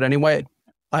I'm going to do it anyway,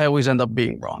 I always end up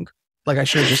being wrong. Like I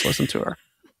should have just listened to her.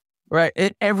 Right.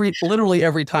 Literally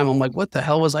every time I'm like, what the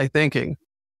hell was I thinking?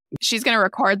 She's going to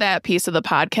record that piece of the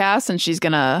podcast and she's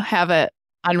going to have it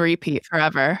on repeat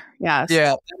forever. Yes.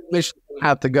 Yeah. They should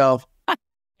have to go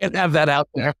and have that out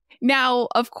there. Now,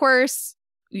 of course,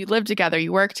 you live together,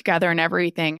 you work together and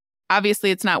everything.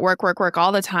 Obviously, it's not work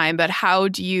all the time, but how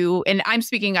do you, and I'm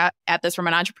speaking at this from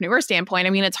an entrepreneur standpoint,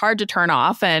 I mean, it's hard to turn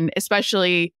off. And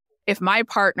especially if my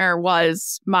partner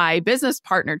was my business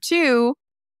partner too,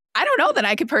 I don't know that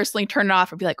I could personally turn it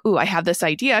off and be like, ooh, I have this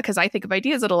idea, because I think of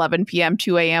ideas at 11 p.m.,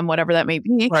 2 a.m., whatever that may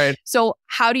be. Right. So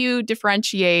how do you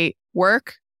differentiate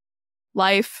work,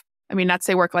 life, I mean, not to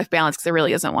say work-life balance because there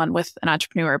really isn't one with an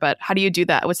entrepreneur, but how do you do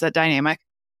that? What's that dynamic?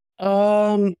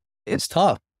 It's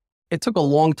tough. It took a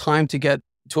long time to get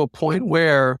to a point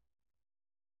where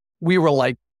we were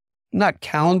like not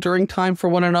calendaring time for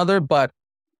one another, but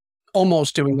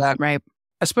almost doing that. Right.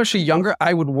 Especially younger,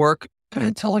 I would work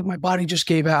until like my body just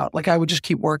gave out. Like I would just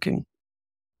keep working.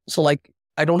 So like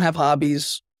I don't have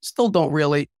hobbies, still don't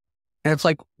really. And it's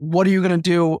like, what are you going to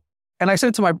do? And I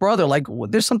said to my brother, like,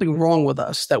 there's something wrong with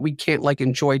us that we can't like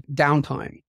enjoy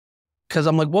downtime. Cause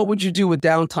I'm like, what would you do with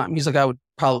downtime? He's like, I would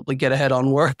probably get ahead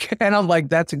on work. And I'm like,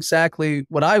 that's exactly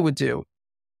what I would do.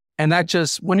 And that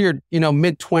just, when you're,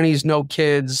 mid-20s, no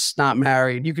kids, not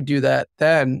married, you could do that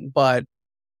then. But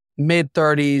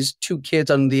mid-30s, 2 kids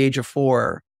under the age of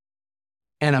 4,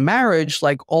 and a marriage,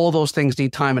 like all those things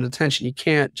need time and attention. You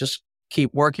can't just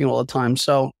keep working all the time.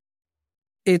 So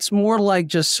it's more like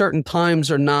just certain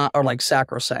times are like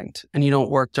sacrosanct and you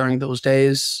don't work during those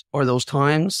days or those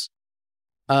times.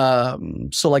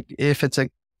 So like if it's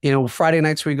Friday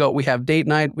nights we have date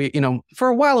night, for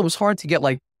a while it was hard to get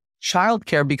like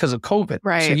childcare because of COVID.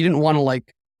 Right. So you didn't want to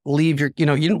like leave you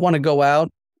didn't want to go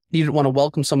out. You didn't want to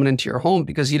welcome someone into your home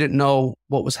because you didn't know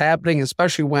what was happening,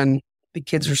 especially when the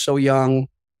kids are so young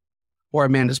or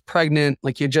Amanda's pregnant.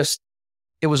 Like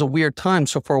it was a weird time.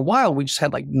 So for a while we just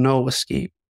had like no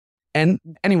escape. And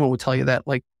anyone would tell you that,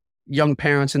 like young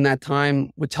parents in that time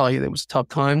would tell you it was a tough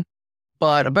time.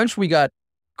 But eventually we got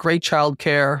great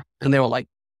childcare and they were like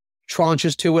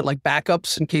tranches to it, like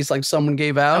backups in case like someone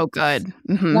gave out. Oh, good.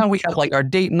 Mm-hmm. Now we have like our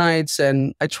date nights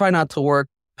and I try not to work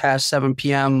past 7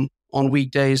 p.m. on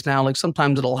weekdays now. Like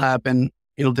sometimes it'll happen,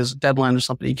 there's a deadline or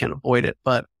something, you can't avoid it.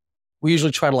 But we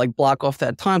usually try to like block off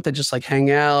that time to just like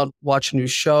hang out, watch a new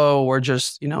show or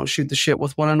just, shoot the shit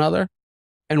with one another.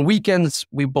 And weekends,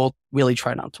 we both really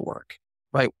try not to work,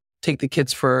 right? Take the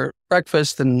kids for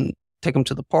breakfast and take them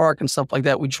to the park and stuff like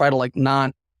that. We try to like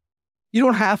you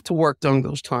don't have to work during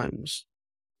those times.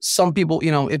 Some people,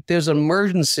 if there's an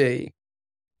emergency,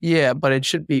 yeah, but it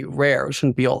should be rare. It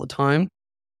shouldn't be all the time.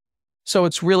 So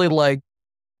it's really like,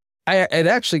 it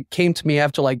actually came to me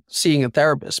after like seeing a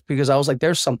therapist because I was like,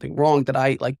 there's something wrong that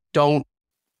I like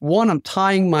I'm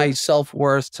tying my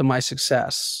self-worth to my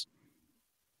success.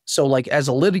 So like as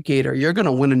a litigator, you're going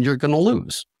to win and you're going to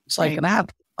lose. It's like an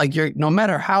app. Like no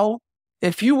matter how,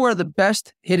 if you were the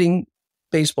best hitting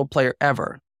baseball player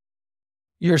ever,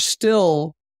 you're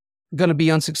still going to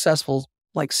be unsuccessful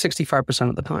like 65%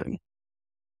 of the time.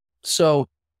 So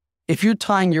if you're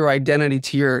tying your identity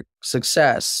to your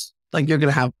success, like you're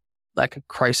going to have like a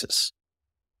crisis.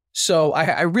 So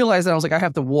I realized that I was like, I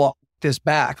have to walk this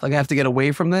back. Like I have to get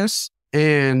away from this.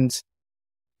 And,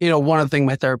 one of the things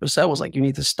my therapist said was like, you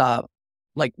need to stop.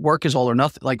 Like work is all or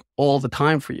nothing, like all the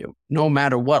time for you, no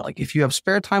matter what. Like if you have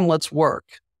spare time, let's work.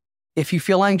 If you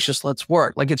feel anxious, let's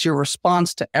work. Like it's your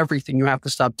response to everything. You have to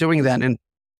stop doing that. And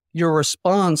your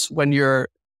response when you're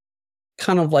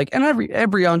kind of like, and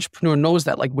every entrepreneur knows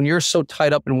that, like when you're so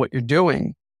tied up in what you're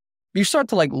doing, you start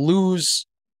to like lose,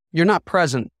 you're not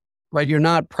present, right? You're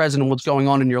not present in what's going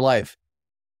on in your life.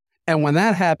 And when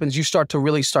that happens, you start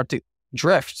to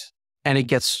drift and it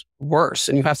gets worse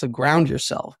and you have to ground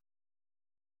yourself.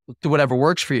 Do whatever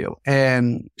works for you.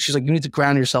 And she's like, you need to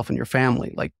ground yourself in your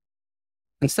family. Like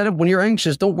instead of when you're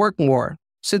anxious, don't work more.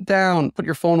 Sit down, put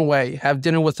your phone away, have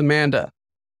dinner with Amanda,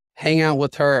 hang out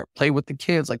with her, play with the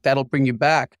kids. Like that'll bring you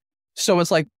back. So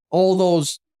it's like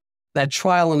that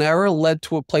trial and error led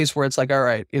to a place where it's like, all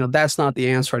right, that's not the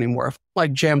answer anymore. If I'm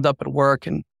like jammed up at work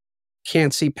and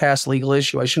can't see past legal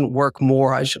issue, I shouldn't work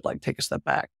more. I should like take a step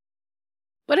back.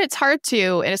 But it's hard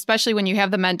to, and especially when you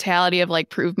have the mentality of like,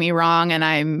 prove me wrong and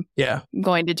I'm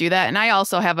going to do that. And I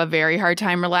also have a very hard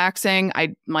time relaxing.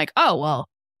 I'm like, oh, well,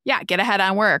 yeah, get ahead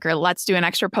on work or let's do an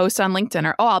extra post on LinkedIn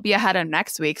or, oh, I'll be ahead of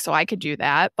next week. So I could do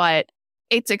that. But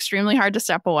it's extremely hard to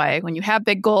step away when you have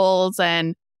big goals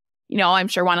and, I'm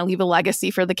sure want to leave a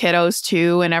legacy for the kiddos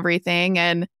too and everything.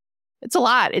 And it's a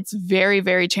lot. It's very,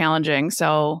 very challenging.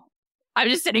 So I'm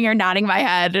just sitting here nodding my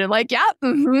head and like, yeah,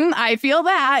 I feel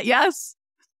that. Yes.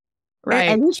 Right.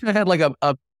 I wish I had like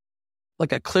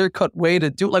a clear-cut way to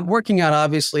do it. Like working out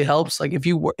obviously helps. Like if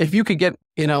you could get,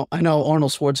 I know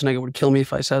Arnold Schwarzenegger would kill me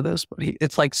if I said this, but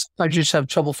it's like I just have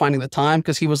trouble finding the time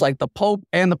because he was like the Pope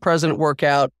and the president work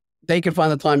out. They could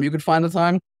find the time. You could find the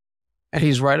time. And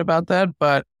he's right about that.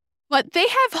 But they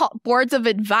have boards of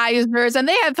advisors and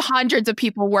they have hundreds of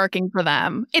people working for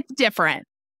them. It's different.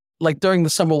 Like during the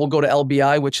summer, we'll go to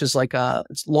LBI, which is like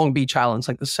it's Long Beach Island. It's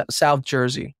like the South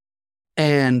Jersey.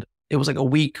 And it was like a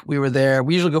week we were there.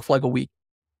 We usually go for like a week.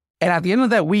 And at the end of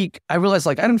that week, I realized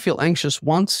like I didn't feel anxious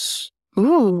once.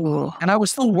 Ooh. And I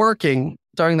was still working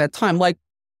during that time. Like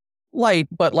light,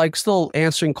 but like still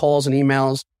answering calls and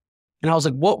emails. And I was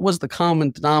like, what was the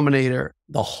common denominator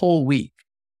the whole week?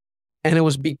 And it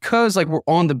was because like we're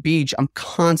on the beach, I'm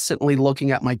constantly looking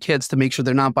at my kids to make sure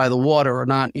they're not by the water or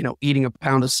not, eating a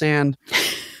pound of sand.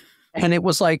 And it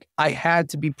was like, I had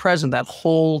to be present that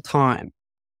whole time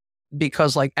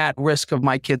because like at risk of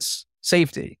my kids'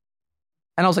 safety.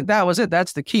 And I was like, that was it.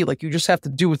 That's the key. Like you just have to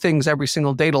do things every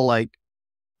single day to like,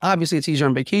 obviously it's easier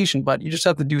on vacation, but you just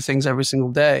have to do things every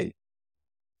single day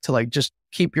to like, just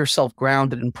keep yourself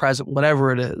grounded and present,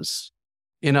 whatever it is,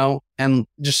 and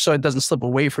just so it doesn't slip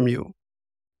away from you.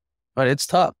 But it's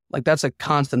tough. Like that's a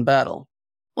constant battle.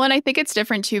 Well, and I think it's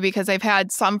different too, because I've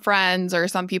had some friends or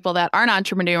some people that aren't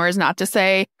entrepreneurs, not to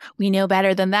say we know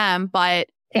better than them, but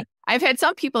I've had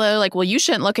some people that are like, well, you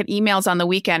shouldn't look at emails on the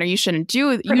weekend or you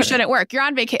shouldn't work. You're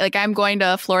on vacation. Like I'm going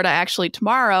to Florida actually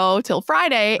tomorrow till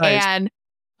Friday. Nice. And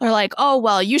they're like, oh,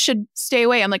 well, you should stay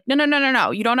away. I'm like,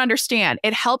 no. You don't understand.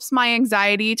 It helps my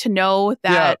anxiety to know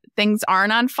that things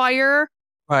aren't on fire.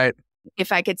 Right.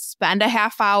 If I could spend a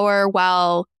half hour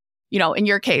while, in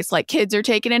your case, like kids are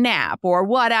taking a nap or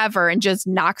whatever and just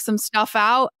knock some stuff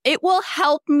out, it will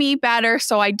help me better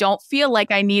so I don't feel like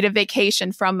I need a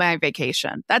vacation from my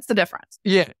vacation. That's the difference.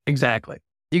 Yeah, exactly.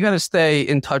 You got to stay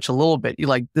in touch a little bit. You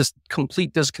like this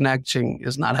complete disconnection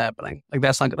is not happening. Like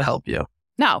that's not going to help you.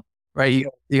 No. Right.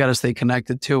 You got to stay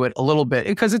connected to it a little bit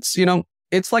because it's,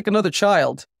 it's like another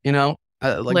child, like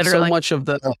literally. So much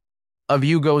of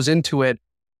you goes into it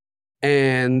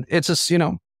and it's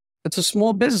it's a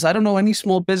small business. I don't know any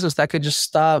small business that could just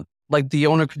stop, like the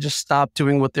owner could just stop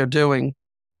doing what they're doing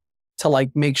to like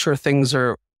make sure things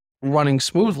are running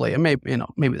smoothly. And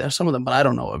maybe there's some of them, but I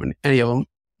don't know of any of them.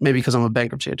 Maybe because I'm a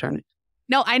bankruptcy attorney.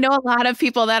 No, I know a lot of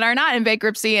people that are not in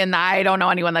bankruptcy and I don't know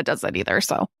anyone that does that either.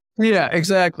 So yeah,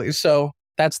 exactly. So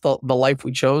that's the life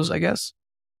we chose, I guess.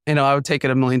 I would take it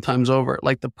a million times over.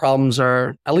 Like the problems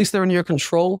are, at least they're in your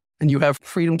control and you have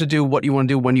freedom to do what you want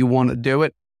to do when you want to do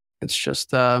it. It's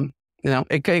just,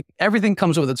 everything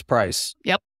comes with its price.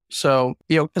 Yep. So,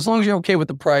 as long as you're okay with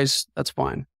the price, that's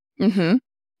fine. Mm-hmm.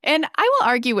 And I will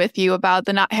argue with you about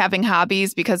the not having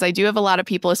hobbies because I do have a lot of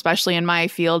people, especially in my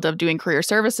field of doing career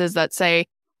services, that say,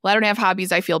 well, I don't have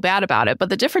hobbies. I feel bad about it. But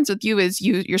the difference with you is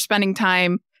you're spending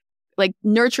time like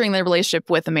nurturing the relationship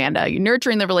with Amanda. You're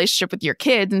nurturing the relationship with your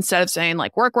kids instead of saying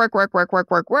like work.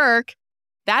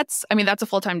 That's a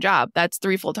full-time job. That's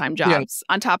 3 full-time jobs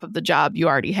on top of the job you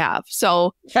already have.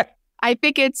 So I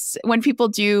think it's when people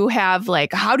do have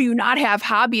like, how do you not have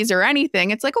hobbies or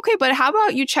anything? It's like, okay, but how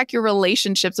about you check your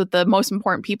relationships with the most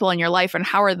important people in your life and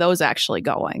how are those actually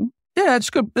going? Yeah,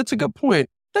 it's good. That's a good point.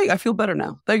 I feel better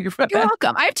now. Thank you for that. You're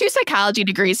welcome. I have 2 psychology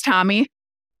degrees, Tommy.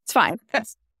 It's fine.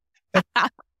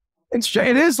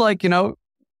 It is like,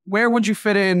 where would you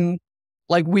fit in?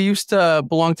 Like we used to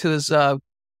belong to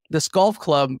this golf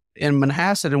club in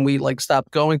Manhasset and we like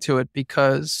stopped going to it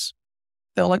because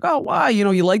they're like, oh, why?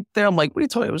 You like there? I'm like, what are you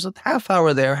talking about? It was a half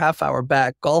hour there, half hour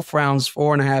back. Golf rounds,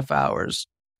 4.5 hours.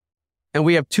 And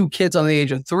we have 2 kids on the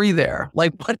age of 3 there.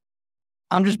 Like what?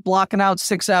 I'm just blocking out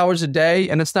 6 hours a day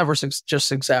and it's never just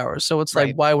 6 hours. So it's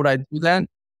like, why would I do that?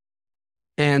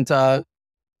 And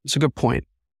it's a good point.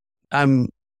 I'm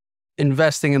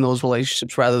investing in those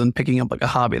relationships rather than picking up like a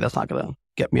hobby that's not going to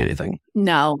get me anything.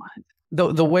 No.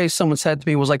 The way someone said to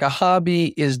me was like, a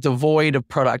hobby is devoid of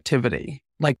productivity.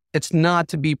 Like it's not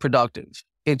to be productive.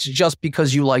 It's just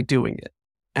because you like doing it.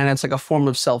 And it's like a form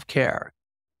of self-care.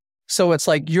 So it's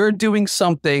like you're doing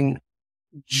something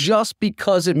just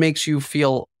because it makes you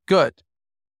feel good.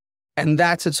 And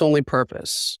that's its only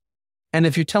purpose. And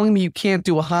if you're telling me you can't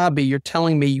do a hobby, you're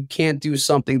telling me you can't do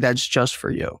something that's just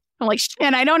for you. I'm like,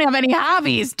 shit, I don't have any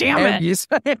hobbies. Damn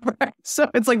it. Right.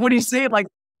 So it's like, what do you say? Like,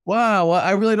 wow, well,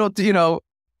 I really don't,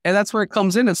 and that's where it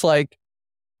comes in. It's like,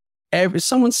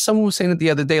 someone was saying it the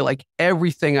other day, like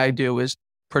everything I do is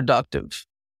productive.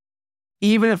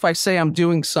 Even if I say I'm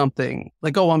doing something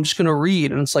like, oh, I'm just going to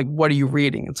read. And it's like, what are you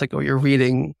reading? It's like, oh, you're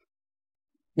reading,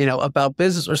 about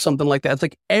business or something like that. It's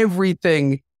like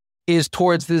everything is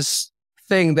towards this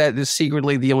thing that is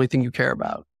secretly the only thing you care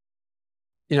about,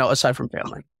 aside from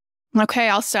family. Okay,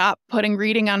 I'll stop putting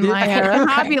reading on my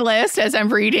hobby list as I'm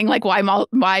reading like why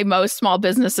most small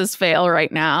businesses fail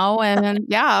right now. And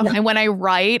and when I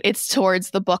write, it's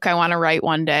towards the book I want to write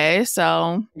one day.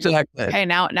 So exactly. Okay,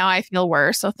 now I feel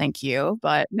worse. So thank you,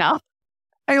 but no.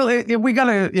 Hey, we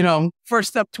gotta, first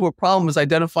step to a problem is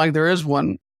identifying there is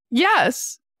one.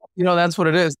 Yes. That's what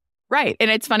it is. Right.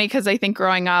 And it's funny because I think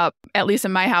growing up, at least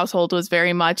in my household, was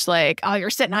very much like, oh, you're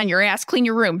sitting on your ass, clean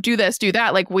your room, do this, do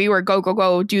that. Like we were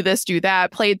go, do this, do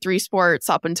that. Played 3 sports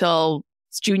up until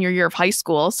junior year of high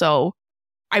school. So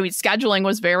scheduling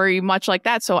was very much like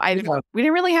that. So we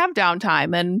didn't really have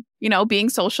downtime. And, being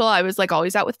social, I was like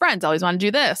always out with friends, always want to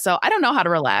do this. So I don't know how to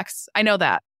relax. I know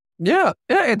that. Yeah.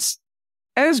 Yeah. It's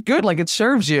good. Like it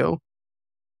serves you.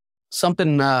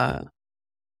 Something,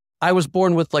 I was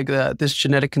born with like this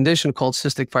genetic condition called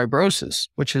cystic fibrosis,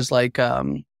 which is like,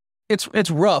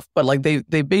 it's rough, but like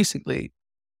they basically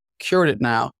cured it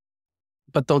now.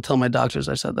 But don't tell my doctors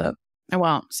I said that. I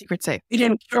won't. Secret safe. He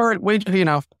didn't cure it. Wait,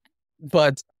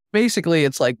 But basically,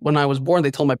 it's like when I was born,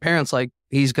 they told my parents like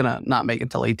he's gonna not make it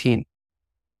till 18.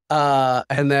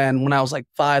 And then when I was like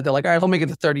 5, they're like, all right, he'll make it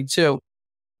to 32.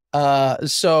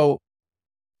 So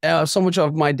much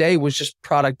of my day was just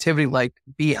productivity, like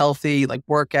be healthy, like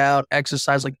work out,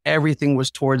 exercise, like everything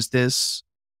was towards this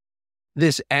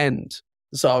end.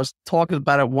 So I was talking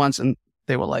about it once, and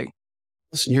they were like,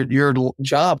 listen, your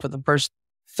job for the first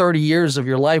 30 years of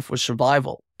your life was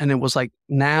survival. And it was like,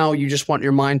 now you just want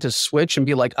your mind to switch and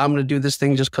be like, I'm going to do this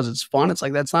thing just because it's fun. It's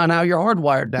like, that's not how you're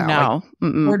hardwired now. No.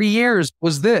 Like, 30 years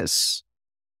was this,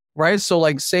 right? So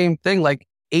like same thing, like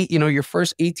your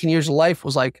first 18 years of life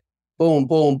was like, boom,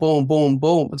 boom, boom, boom,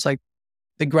 boom. It's like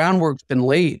the groundwork's been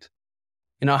laid.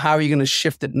 How are you going to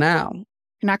shift it now?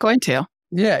 You're not going to.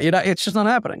 Yeah. It's just not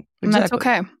happening. Exactly. That's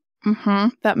okay.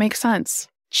 That makes sense.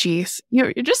 Jeez.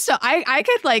 You're just so, I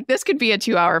could like, this could be a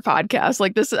 2-hour podcast.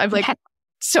 Like this, I'm like,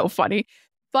 so funny.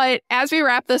 But as we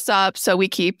wrap this up, so we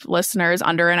keep listeners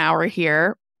under an hour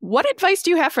here, what advice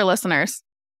do you have for listeners?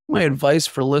 My advice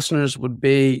for listeners would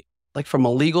be, like from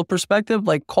a legal perspective,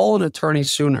 like call an attorney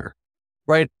sooner,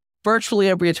 right? Virtually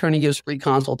every attorney gives free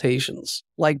consultations.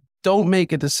 Like don't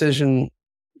make a decision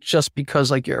just because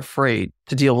like you're afraid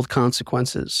to deal with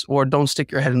consequences, or don't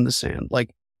stick your head in the sand. Like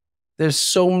there's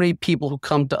so many people who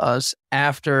come to us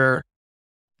after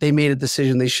they made a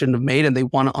decision they shouldn't have made and they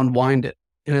want to unwind it.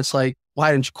 And it's like,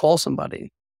 why didn't you call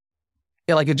somebody?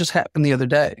 Yeah, like it just happened the other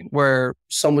day where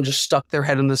someone just stuck their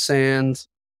head in the sand.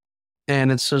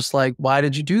 And it's just like, why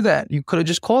did you do that? You could have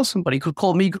just called somebody. You could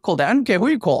call me, you could call Dad. I don't care who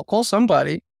you call. Call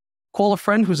somebody. Call a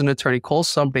friend who's an attorney. Call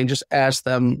somebody and just ask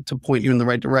them to point you in the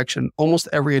right direction. Almost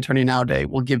every attorney nowadays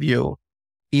will give you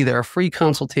either a free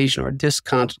consultation or a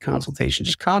discounted consultation.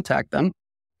 Just contact them,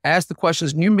 ask the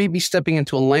questions, and you may be stepping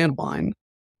into a landmine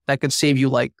that could save you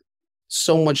like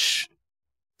so much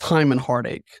time and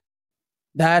heartache.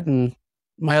 That, and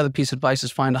my other piece of advice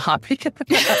is find a hobby.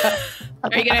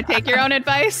 Are you going to take your own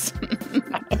advice?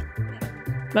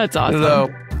 That's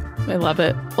awesome. I love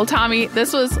it. Well, Tommy,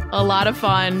 this was a lot of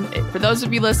fun. For those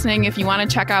of you listening, if you want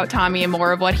to check out Tommy and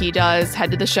more of what he does,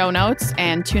 head to the show notes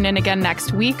and tune in again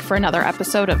next week for another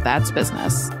episode of That's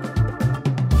Business.